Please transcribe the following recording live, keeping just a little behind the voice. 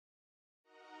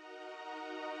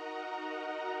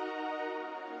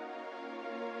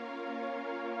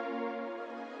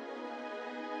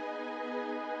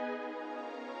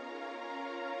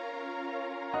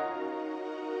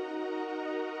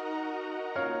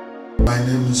My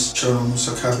name is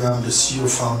Kabia. I'm the CEO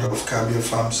founder of Kabia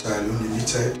Farm, Sierra Leone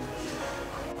Limited.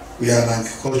 We are an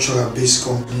agricultural-based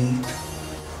company.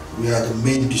 We are the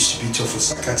main distributor for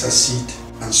SAKATA seed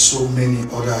and so many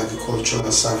other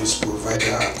agricultural service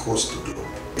providers across the globe.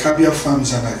 Kabia Farm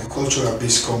is an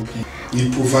agricultural-based company. We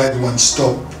provide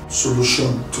one-stop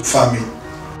solution to farming,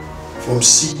 from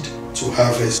seed to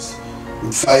harvest,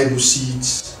 with viable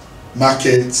seeds,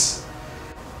 markets,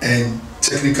 and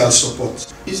technical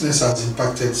support. Business has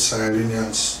impacted Sierra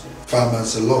Leonean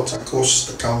farmers a lot across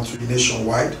the country,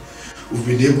 nationwide. We've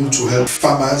been able to help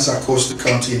farmers across the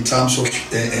country in terms of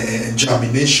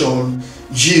germination,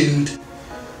 yield,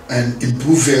 and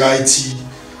improved variety,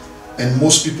 and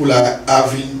most people are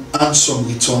having handsome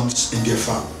returns in their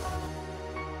farm.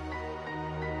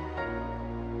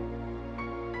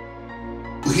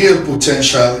 Real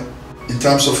potential in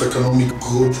terms of economic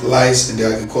growth lies in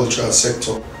the agricultural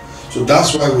sector. So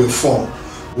that's why we're formed.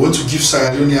 We want to give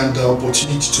Sierra Leoneans the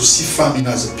opportunity to see farming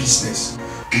as a business.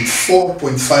 With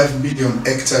 4.5 million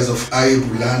hectares of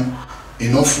arable land,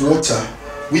 enough water,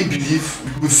 we believe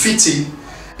we fit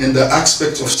in the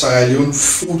aspect of Sierra Leone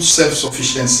food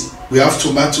self-sufficiency. We have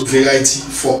tomato variety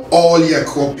for all year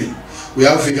cropping. We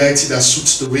have variety that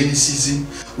suits the rainy season.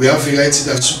 We have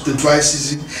variety that suits the dry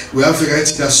season. We have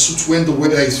variety that suits when the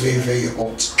weather is very, very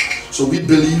hot. So we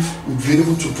believe we'll be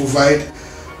able to provide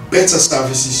better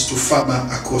services to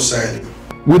farmers across Sierra Leone.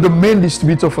 We're the main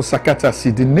distributor for SAKATA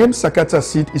seed. The name SAKATA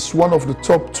seed is one of the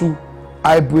top 2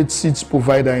 hybrid seeds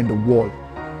provider in the world.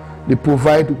 They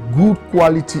provide good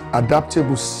quality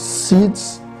adaptable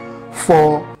seeds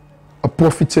for a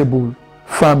profitable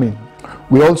farming.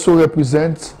 We also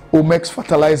represent Omex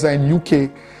fertilizer in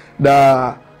UK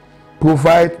that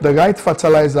provide the right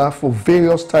fertilizer for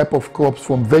various types of crops,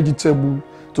 from vegetable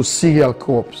to cereal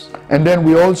crops. And then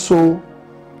we also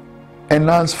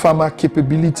enhance farmer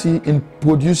capability in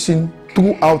producing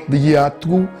throughout the year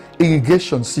through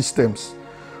irrigation systems.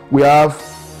 We have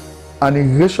an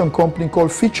irrigation company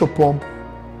called Feature Pump,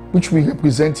 which we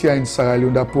represent here in Sierra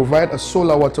Leone, that provide a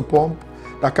solar water pump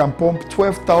that can pump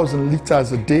 12,000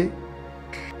 liters a day.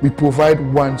 We provide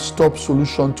one-stop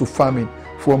solution to farming,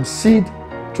 from seed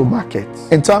to market.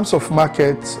 In terms of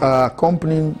markets, our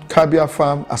company Kabia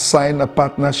Farm has signed a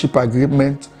partnership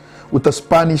agreement with a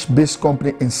Spanish-based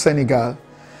company in Senegal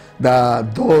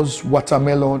that does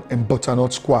watermelon and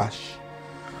butternut squash.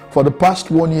 For the past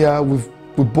 1 year, we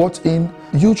brought in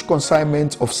huge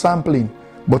consignment of sampling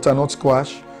butternut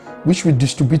squash, which we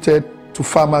distributed to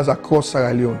farmers across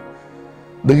Sierra Leone.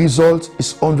 The result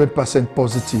is 100%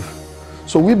 positive.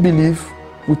 So we believe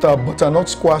with our butternut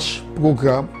squash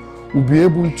program, we'll be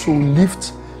able to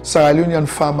lift Sierra Leonean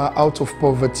farmer out of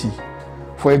poverty.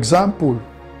 For example,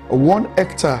 a 1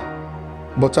 hectare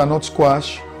butternut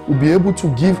squash will be able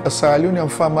to give a Sierra Leonean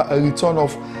farmer a return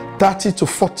of 30 to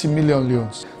 40 million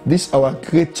leones. This our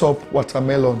great top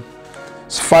watermelon.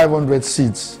 It's 500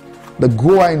 seeds. The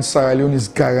grower in Sierra Leone is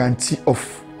guaranteed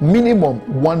of minimum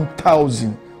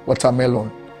 1,000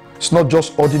 watermelon. It's not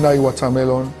just ordinary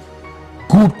watermelon,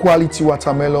 good quality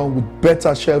watermelon with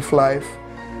better shelf life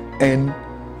and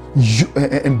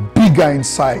bigger in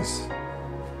size.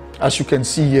 As you can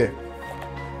see here,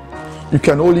 you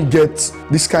can only get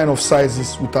this kind of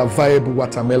sizes with our viable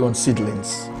watermelon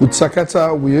seedlings. With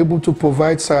SAKATA, we're able to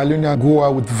provide Sierra Leonean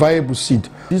grower with viable seed.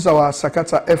 These are our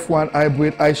SAKATA F1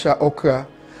 hybrid Aisha okra.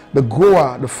 The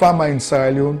grower, the farmer in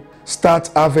Sierra Leone,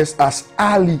 starts harvest as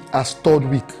early as 3rd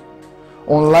week.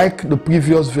 Unlike the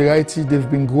previous variety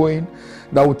they've been growing,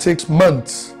 that would take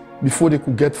months before they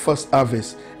could get first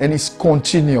harvest, and it's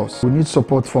continuous. We need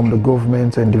support from the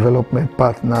government and development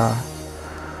partner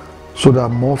so that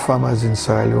more farmers in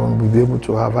Sierra Leone will be able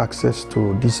to have access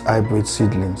to these hybrid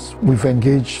seedlings. We've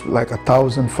engaged like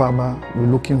 1,000 farmers. We're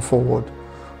looking forward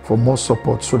for more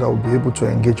support so that we'll be able to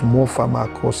engage more farmers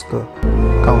across the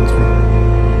country.